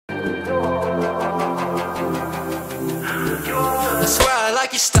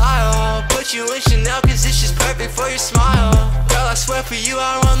like your style. Put you in Chanel cause it's just perfect for your smile. Girl, I swear for you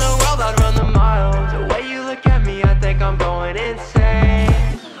I'd run the world, I'd run the miles. The way you look at me, I think I'm going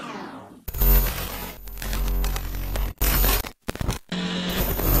insane.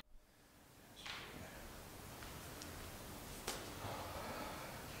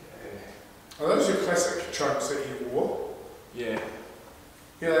 Are those your classic trunks that you wore? Yeah.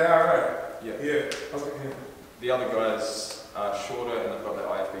 Yeah, they are, right? Yeah. Yeah. I was like, yeah. The other guys are shorter and they've got the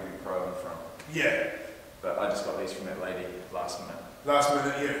IFBB Pro in front. Yeah. But I just got these from that lady last minute. Last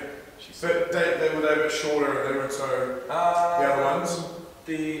minute, yeah. She said, But they were a bit shorter and they weren't so... the other ones?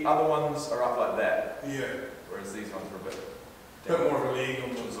 The other ones are up like that. Yeah. Whereas these ones are a bit more of a leg on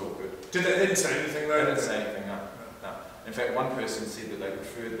which them. is all good. They didn't say anything though? They didn't say anything, no. No. In fact, one person said that they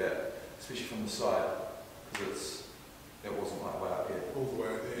preferred that, especially from the side, because it wasn't like way up here. All the way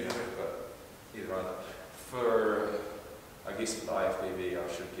up there, yeah. But either either. For, I guess for the IFBB, I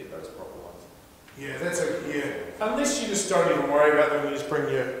should get those proper ones. Yeah, that's okay, yeah. Unless you just don't even worry about them, you just bring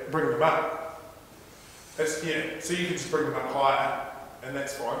them up. That's, yeah, so you can just bring them up higher, and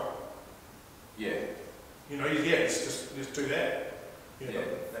that's fine. Yeah. You know, yeah, just do that. You know? Yeah,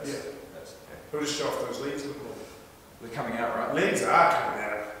 that's okay. It'll just show off those legs a little more. They're coming out, right? Legs are coming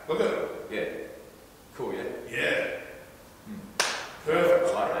out. Look at them. Yeah. Cool, yeah? Yeah.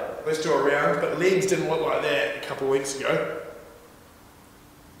 Perfect. I like that. Let's do a round, but legs didn't look like that a couple of weeks ago.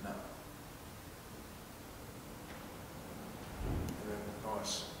 No.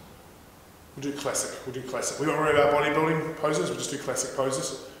 Nice. We'll do classic. We won't worry about bodybuilding poses, we'll just do classic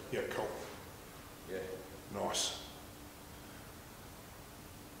poses. Yeah, cool. Yeah. Nice.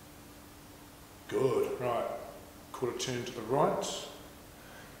 Good. Right. Quarter turn to the right.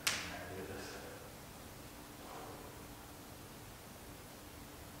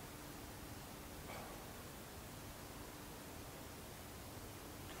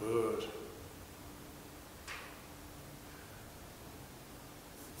 Good.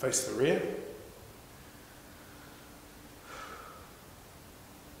 Face the rear.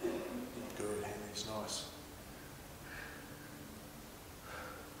 Good, Henry's nice.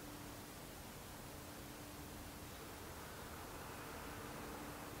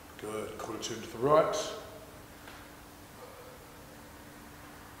 Good, quarter turn to the right. So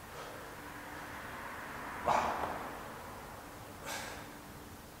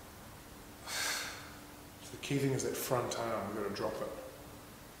the key thing is that front arm, we've got to drop it.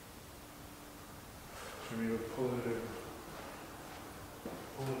 So we would pull it in.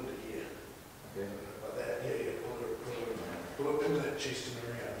 Pull it into here. Okay. Like that, yeah, pull it into that chest and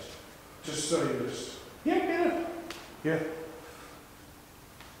around. Just so you just, yeah, get it. Yeah.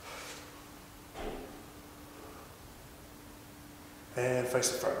 And face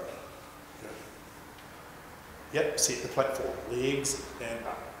the front. Good. Yep, set the platform. Legs and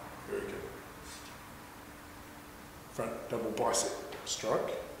up. Very good. Front double bicep stroke.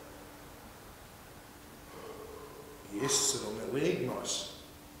 Yes, sit on that leg, nice.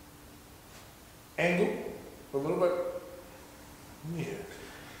 Angle, a little bit. Yeah,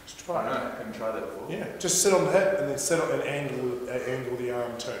 just try it. I haven't tried that before. Yeah, just sit on the hip and then sit on and angle the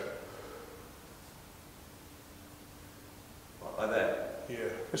arm too. Like that? Yeah,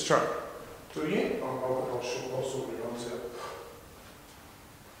 let's try it. Do it again? I'll sort it on out.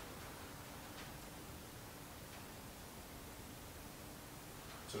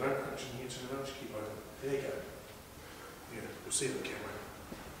 So don't crunch in here too much, keep open. There you go. Yeah, we'll see the camera.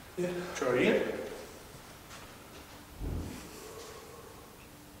 Yeah, try it again.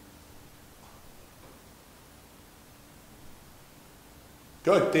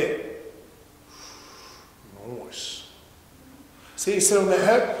 Good, there. Nice. See, you sit on that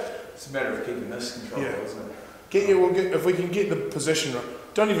hip? It's a matter of keeping this control, Yeah. isn't it? If we can get the position right.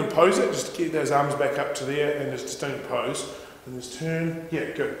 Don't even pose it, just get those arms back up to there and just don't pose. And just turn.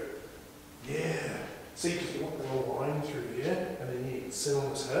 Yeah, good. Yeah. See, because you want the little line through here, and then you sit on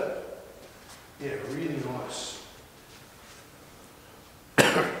this hip. Yeah, really nice.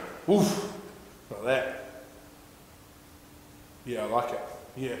 Oof. Like that. Yeah, I like it.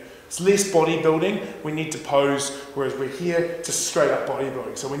 Yeah. It's less bodybuilding. We need to pose, whereas we're here to straight up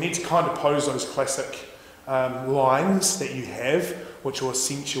bodybuilding. So we need to kind of pose those classic lines that you have, which will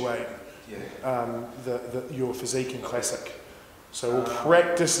accentuate your physique and classic. So we'll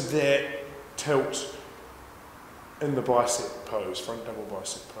practice that tilt in the bicep pose, front double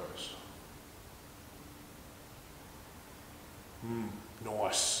bicep pose.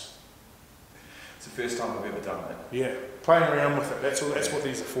 Nice. It's the first time I've ever done that. Yeah, playing around with it. That's what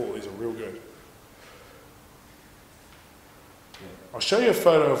these are for. These are real good. Yeah. I'll show you a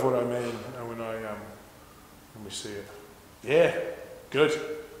photo of what I mean when we see it. Yeah, Good.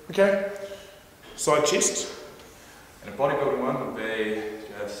 Okay. Side chest. And a bodybuilding one would be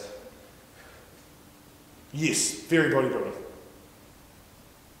just... Yes, very bodybuilding.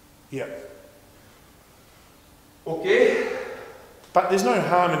 Yeah. Okay. But there's no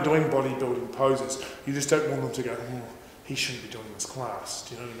harm in doing bodybuilding poses. You just don't want them to go, oh, he shouldn't be doing this class.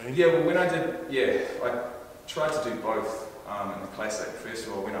 Do you know what I mean? Yeah, well when I did, I tried to do both in the classic. First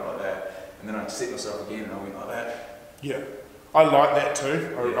of all, I went up like that, and then I set myself again and I went like that. Yeah. I like that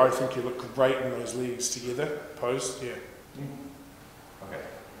too. Yeah. I think you look great in those legs together, posed, yeah. Okay.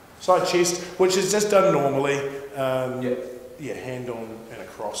 Side chest, which is just done normally. Yeah. Yeah, hand on and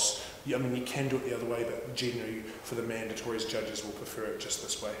across. Yeah, I mean, you can do it the other way, but generally for the mandatories, judges will prefer it just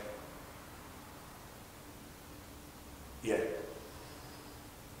this way. Yeah.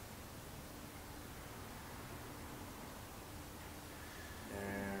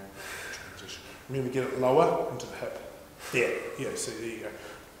 And transition. Remember, get it lower into the hip. There. Yeah, so there you go.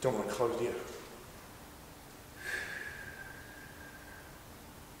 Don't want to close here.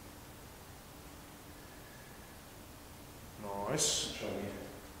 Nice. Show me.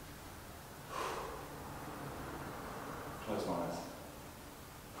 Close my eyes.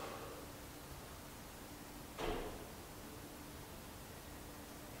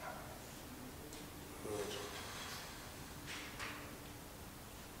 Good.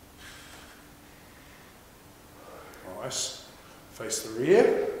 Nice. Face the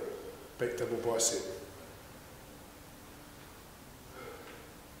rear. Back double bicep.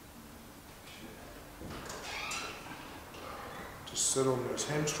 Just sit on those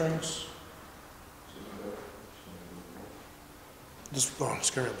hamstrings. Just go around the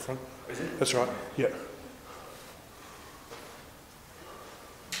front. Is it? That's right. Yeah.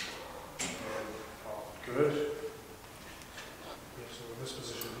 Good. Yeah, so in this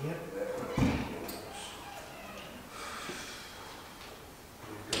position here.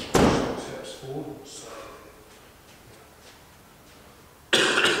 Steps forward. So.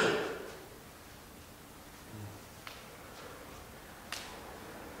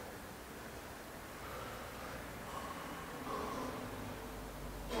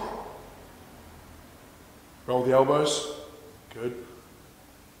 Roll the elbows. Good.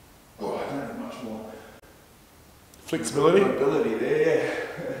 Oh, I don't have much more. Flexibility. Mobility there, yeah.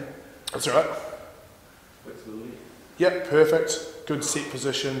 That's all right. Flexibility. Yep, perfect. Good set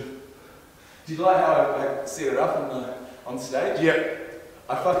position. Do you like how I set it up on stage? Yep.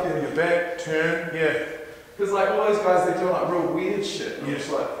 I fucking... Your back, turn, yeah. Because like all those guys, they're doing like real weird shit. And I'm Yeah.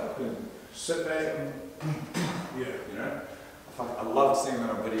 just like, fucking... Sit back and yeah. You know? I loved seeing that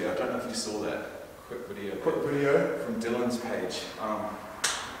on video. I don't know if you saw that. Quick video. Quick video. From Dylan's page.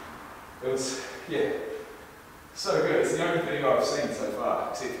 It was, yeah, so good. It's the only video I've seen so far,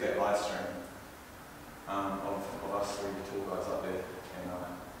 except for that live stream of us three tall guys up there, and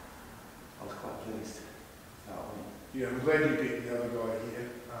I was quite pleased. Yeah, I'm glad you beat the other guy here.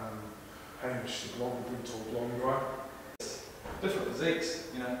 Hamish, the blonde, big tall blonde guy. Different physiques,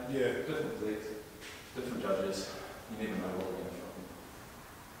 you know. Yeah. Different physiques, different judges. You never know what we're going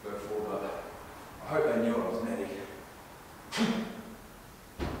to go for, but I hope they knew I was natty.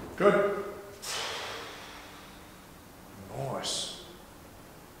 Good. Nice.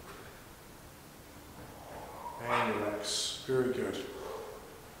 And relax. Very good.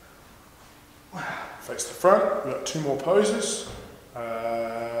 Face the front. We've got two more poses.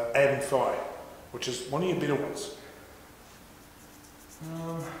 Ab thigh, which is one of your better ones.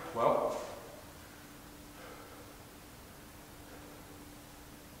 Well,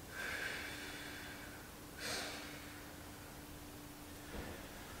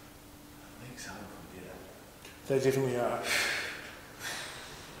 legs are better. They definitely are.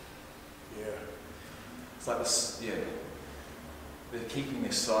 Yeah. It's like this, yeah. They're keeping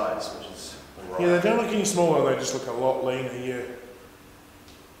their size, which is alright. Yeah, they don't look any smaller, they just look a lot leaner, yeah.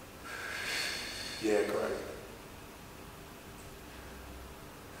 Yeah, great.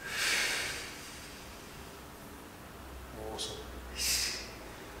 Awesome.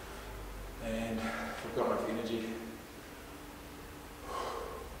 And we've got enough energy.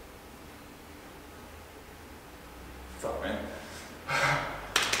 Fuck, man. Yeah.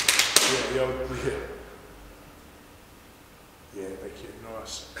 Yeah, thank you.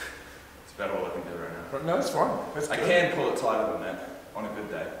 Nice. It's about all I can do right now. But no, that's fine. That's I good. can pull it tighter than that on a good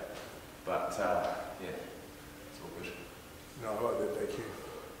day, but yeah, it's all good. No, I like that, thank you.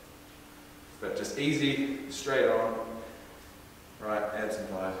 But just easy, straight on, right, abs and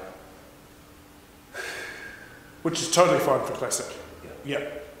thigh. Which is totally fine for classic. Yeah. Yeah.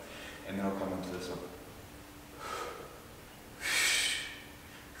 And then I'll come into this one.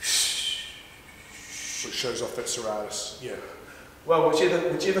 Which shows off that serratus. Yeah. Well,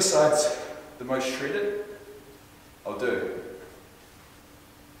 whichever side's the most shredded, I'll do.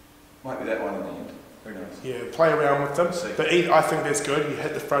 Might be that one in the end. Who knows? Yeah, play around with them. See. But I think that's good. You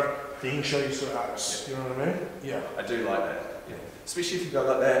hit the front, then show you sort of arcs. You know what I mean? Yeah. I do like that. Yeah. Especially if you go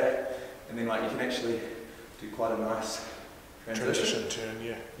like that, and then like you can actually do quite a nice transition. Turn,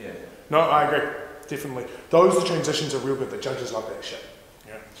 yeah. Yeah. No, I agree. Definitely. Those transitions are real good. The judges love that shit.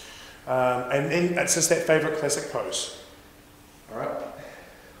 Yeah. And then it's just that favourite classic pose. Alright.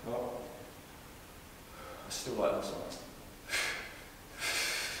 Well, I still like this one.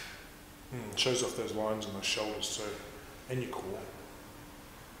 Shows off those lines on those shoulders too. And your core.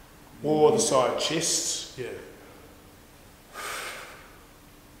 Or the side chests. Yeah.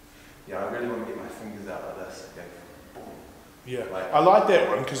 Yeah, I really want to get my fingers out like this. Okay. Yeah. Like, I like that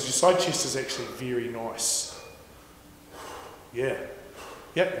one because your side chest is actually very nice. Yeah.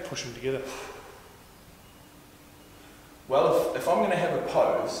 Yep, you push them together. well, if I'm going to have a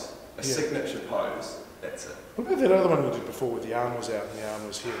pose, a Yeah. signature pose, that's it. What about that other one you did before with the arm was out and the arm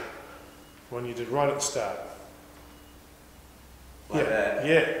was here? The one you did right at the start. Like yeah. that.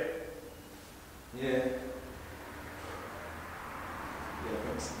 Yeah. Yeah. Yeah, I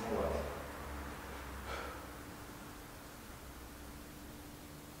think some more like.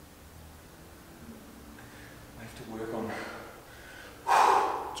 I have to work on.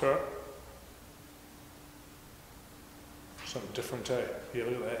 It's alright. Something different too. Yeah,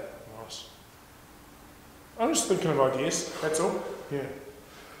 look at that. Nice. I'm just thinking of ideas, that's all. Yeah.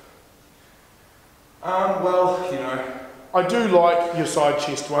 Well, you know. I do like your side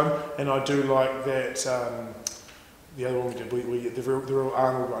chest one, and I do like that, the other one we did, the real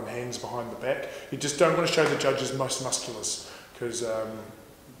Arnold one, hands behind the back. You just don't want to show the judges most musculars, because,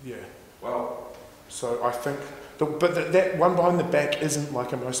 yeah. Well. So I think, but that one behind the back isn't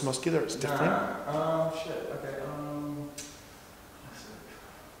like a most muscular, it's different. Shit, okay,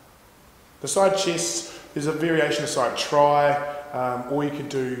 The side chest is a variation of side try, or you could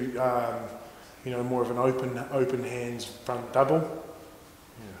do, you know, more of an open hands front double.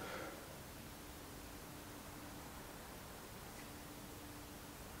 Yeah.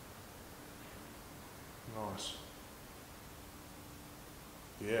 Nice.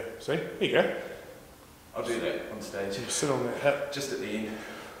 Yeah, see? There you go. I'll do that on stage. So you sit on that hip. Just at the end.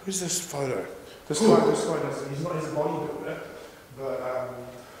 Where's this photo? This guy doesn't, he's a bodybuilder, but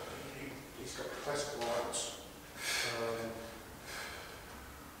he's got classic lines.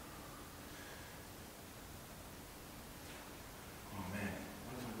 Oh man,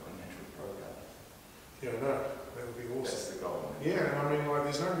 what if I've got a natural program? Yeah, no, that would be awesome. That's the goal. Yeah, and I mean, like,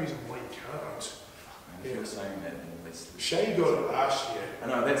 there's no reason why you can't. And if you're saying that, then let's. Shay got it last year. I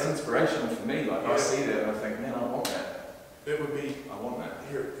know, that's inspirational for me. Like, Yeah. I see that and I think, man, I want that. It would be. I want that.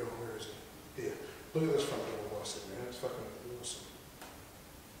 Here, where is it? Here. Look at this front door license, man. It's fucking awesome.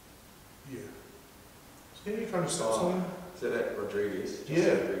 Yeah. See, you kind of start something. Is that Rodriguez?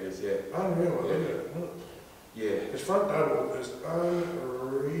 Yeah. Rodriguez, yeah. Unreal, Yeah. look at it. Look. Yeah. His front double is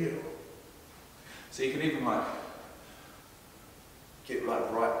unreal. So you can even like get like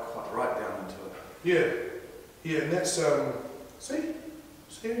quite right down into it. Yeah. Yeah, and that's, see?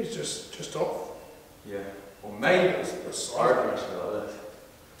 See, he's just off. Yeah. Or maybe It's it's side. like this.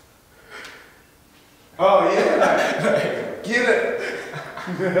 Oh, yeah. Get it.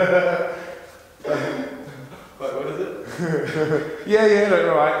 Wait, what is it? Yeah,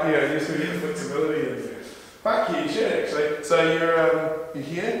 no, right. Yeah, just to get the flexibility in there. Fuck yeah, you should actually. So you're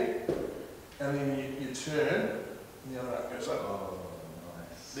here, and then you turn, and the other arm goes up. Oh,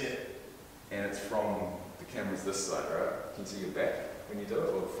 nice. There. And it's from the camera's this side, right? Can you see your back when you do it,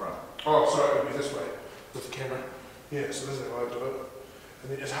 or the front? Oh, sorry, it would be this way with the camera. Yeah, so this is how I do it.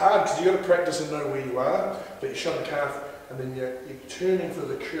 And then it's hard because you've got to practice and know where you are, but you shut the calf, and then you're turning for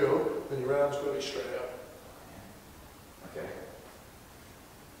the curl, and your arm's got to be straight out. Okay.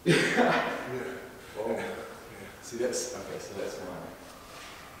 Yeah. Well, see, that's okay. So that's mine.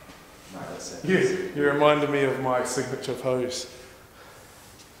 No, that's it. Yeah, you reminded me of my signature pose.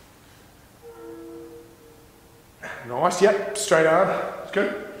 Nice, yep, straight arm. It's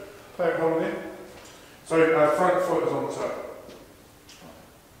good. Play it hold there. So front foot is on the toe.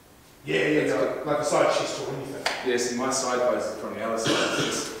 Yeah, no, like a side chest or anything. Yeah, see, my side pose from the other side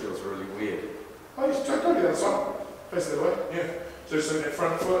just feels really weird. Oh, you don't do the other side. Face the other way, yeah. So that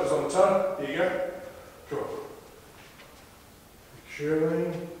front foot is on the toe. There you go. Cool.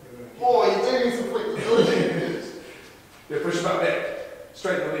 Curling. Oh, you're doing some flexibility. Yeah, push them up back.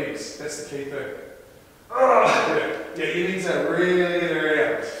 Straighten the legs. That's the key thing. Oh, yeah, you need to really get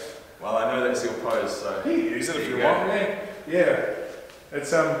around. Well, I know that's your pose, so. You use it if There you you want, man. Yeah.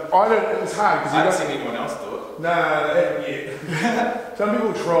 It's it's hard because I haven't seen anyone else do it. No, they haven't yet. Some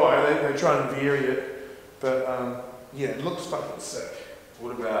people try, they try and vary it, but yeah, it looks fucking sick.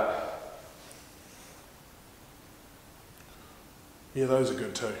 What about? Yeah, those are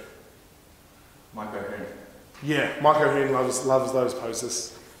good too. Mike O'Hearn. Yeah, Mike O'Hearn loves those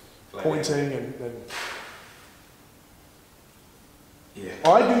poses. Flat Pointing and yeah.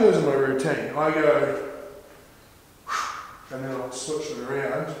 I do those in my routine. I go and then I'll switch it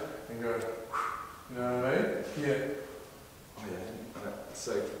around and go, you know what I mean? Yeah. Oh yeah.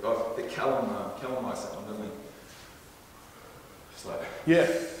 So the Callum likes that one, doesn't he? It's like Yeah,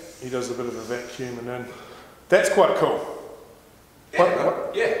 he does a bit of a vacuum and then that's quite cool.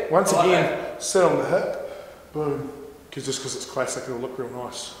 yeah. Once I like again, that. sit on the hip, boom. Just because it's classic, it'll look real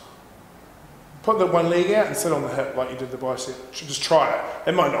nice. Put the one leg out and sit on the hip like you did the bicep. Just try it.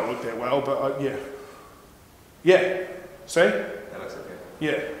 It might not look that well, but yeah. Yeah. See? That looks okay.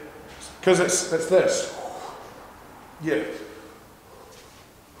 Yeah. Because it's this. Yeah.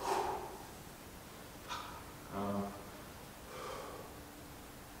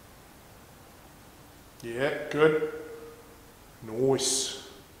 Yeah, good. Nice.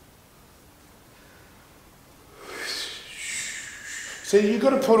 See, you've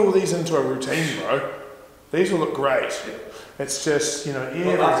got to put all these into a routine, bro. These will look great. Yeah. It's just, you know,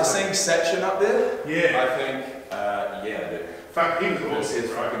 Well, after seeing Sachin up there, yeah. I think, yeah, dude. Fuck, he was This awesome, is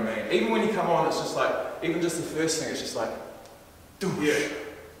bro. fucking mean. Even when you come on, it's just like, even just the first thing, it's just like, Yeah.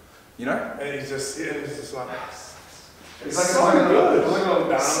 you know? And he's just like, It's like, so oh, good. look at him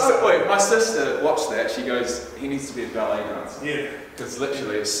dance. So, wait, my sister watched that. She goes, he needs to be a ballet dancer. Yeah. Because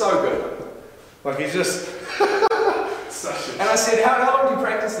literally, it's so good. Like he's just such a... And I said, how long do you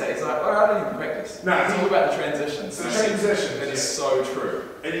practice that? He's like, oh, I don't even practice. No, it's all about the transitions. The transitions. It is so true.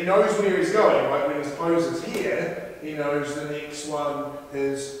 And he knows where he's going. Like when his pose is here, he knows the next one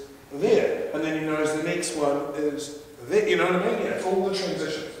is there. And then he knows the next one is there. You know what I mean? Yeah, it's all the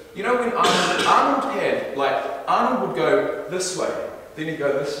transitions. You know when Arnold had, like, Arnold would go this way, then he'd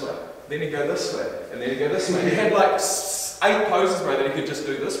go this way, then he'd go this way, and then he'd go this way. He had like 8 poses, bro, that he could just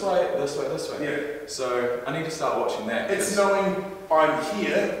do this way, this way, this way. Yeah. So I need to start watching that. It's knowing I'm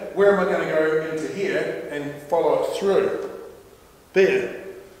here, where am I going to go into here and follow it through? There,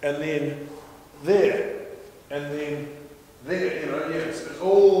 and then there, and then there, you know, yeah, it's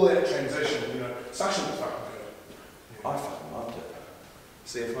all that transition, you know. Sachin was fucking good. I fucking loved it.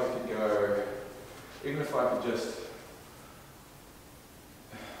 See if I could go, even if I could just,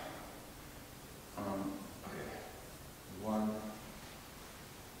 okay, 1.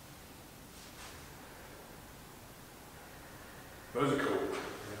 Those are cool.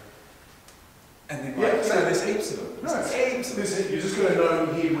 And then Yeah, like, so- so there's heaps of them. No, There's heaps of them. You're just going to know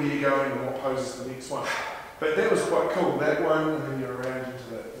here where you're going and what pose is the next one. But that was quite cool, that one, and then you're around into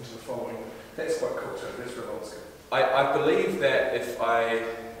the following. That's quite cool too, that's really good. I believe that if I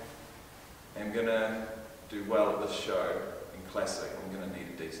am going to do well at this show in classic, I'm going to need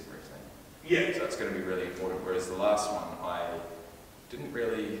a decent routine. Yeah. So it's going to be really important. Whereas the last one, I didn't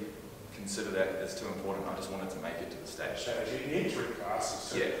really consider that as too important. I just wanted to make it to the stage. You need 3 classes.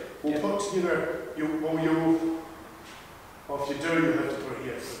 So Yeah. we'll put together, if you do, you'll have to put it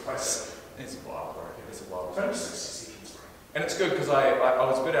here for the place. It's a while, bro. It's a while. It's only 60 seconds, bro. And it's good because I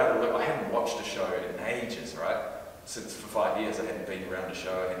was a bit out of the loop. I hadn't watched a show in ages, right? Since for 5 years I hadn't been around a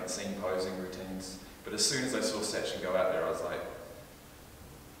show, I hadn't seen posing routines. But as soon as I saw Sachin go out there, I was like,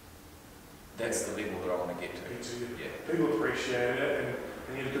 that's the level that I want to get to. Yeah. People appreciate it, and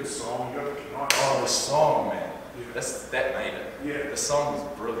you had a good song, you got to nice. Oh, the song, man. Yeah. That made it. Yeah. The song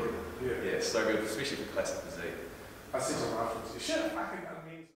was brilliant. Yeah. Yeah, so good, especially for classic physique. I said to him afterwards, you should have fucking done